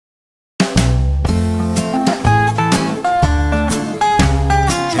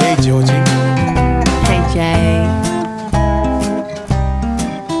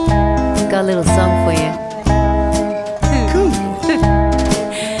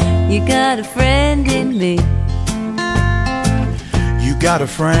You got a friend in me. You got a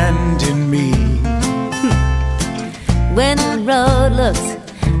friend in me. When the road looks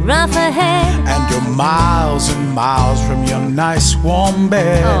rough ahead And you're miles and miles from your nice warm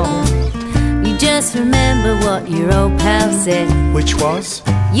bed. you just remember what your old pal said. Which was?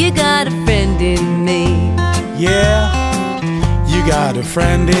 You got a friend in me. Yeah, you got a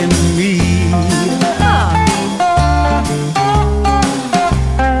friend in me.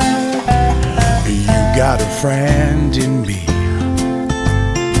 You got a friend in me.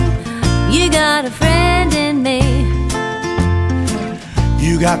 You got a friend in me.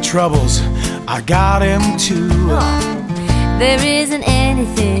 You got troubles, I got them too. There isn't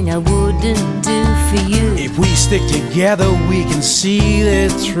anything I wouldn't do for you. If we stick together, we can see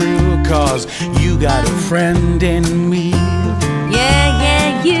it through. 'Cause you got a friend in me. Yeah,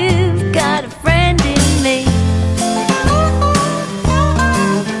 yeah, you've got a friend in me.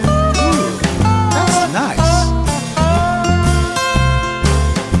 That's nice.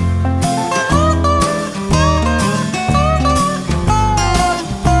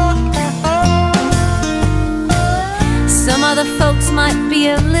 Some other folks might be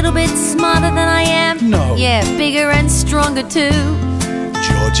a little bit smarter than I am. No. Yeah, bigger and stronger too.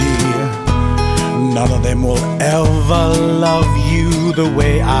 Georgie, none of them will ever love you the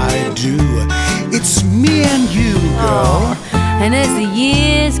way I do. It's me and you, girl. And as the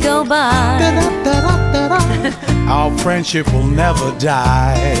years go by, Our friendship will never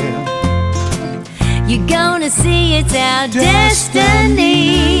die. you're gonna see it's our destiny.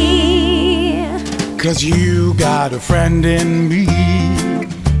 'Cause you got a friend in me.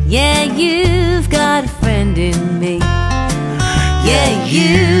 Yeah, you've got a friend in me. Yeah,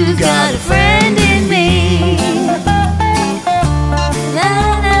 you've got a friend in me. La,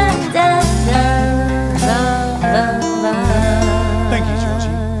 la, da, da, la, la, la. Thank you,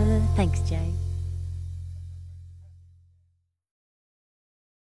 Georgie. Thanks, Jay.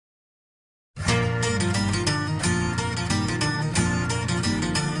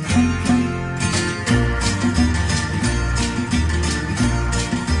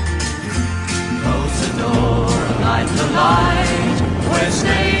 Close the door, light the light. We're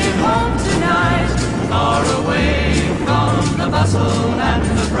staying home tonight, far away from the bustle and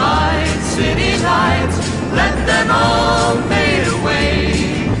the bright city lights. Let them all fade away.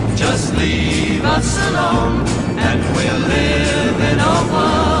 Just leave us alone, and we'll live in a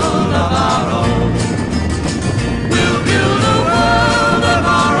world of our own. We'll build a world of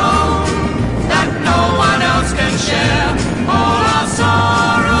our own that no one else can share. All our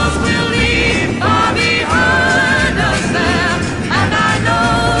sorrows will leave far behind us there. And I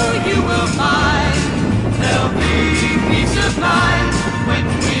know you will find there'll be peace of mind when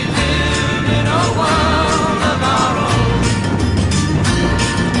we live in a world of our own.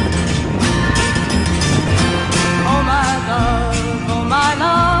 Oh my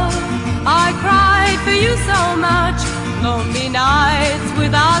love, I cried for you so much. Lonely nights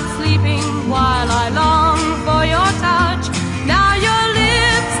without sleeping while I long for your touch. Now your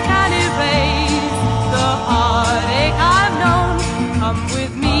lips can erase the heartache I've known. Come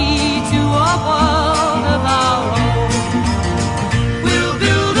with me to a world of our own. We'll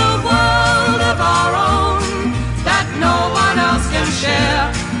build a world of our own that no one else can share.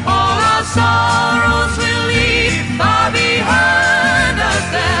 All our sorrows will leave far behind us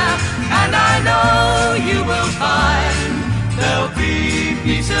there. And I know you will find there'll be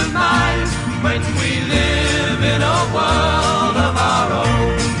peace of mind when we live in a world